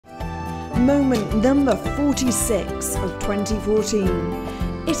moment number 46 of 2014.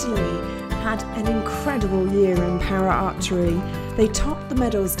 Italy had an incredible year in para-archery. They topped the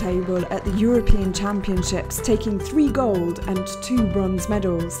medals table at the European Championships, taking 3 gold and 2 bronze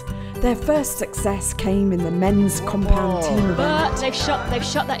medals. Their first success came in the men's compound team event. But they've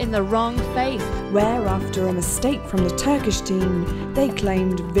shot that in the wrong face. Where, after a mistake from the Turkish team, they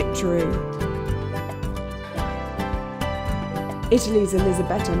claimed victory. Italy's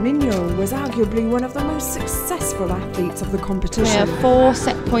Elisabetta Minjo was arguably one of the most successful athletes of the competition. We have 4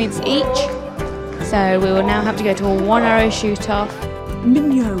 set points each, so we will now have to go to a 1-arrow shoot-off.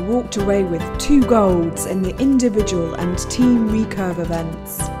 Minjo walked away with 2 golds in the individual and team recurve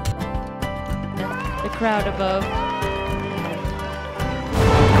events. The crowd above.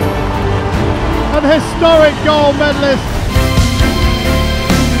 An historic gold medalist.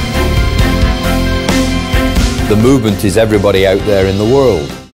 The movement is everybody out there in the world.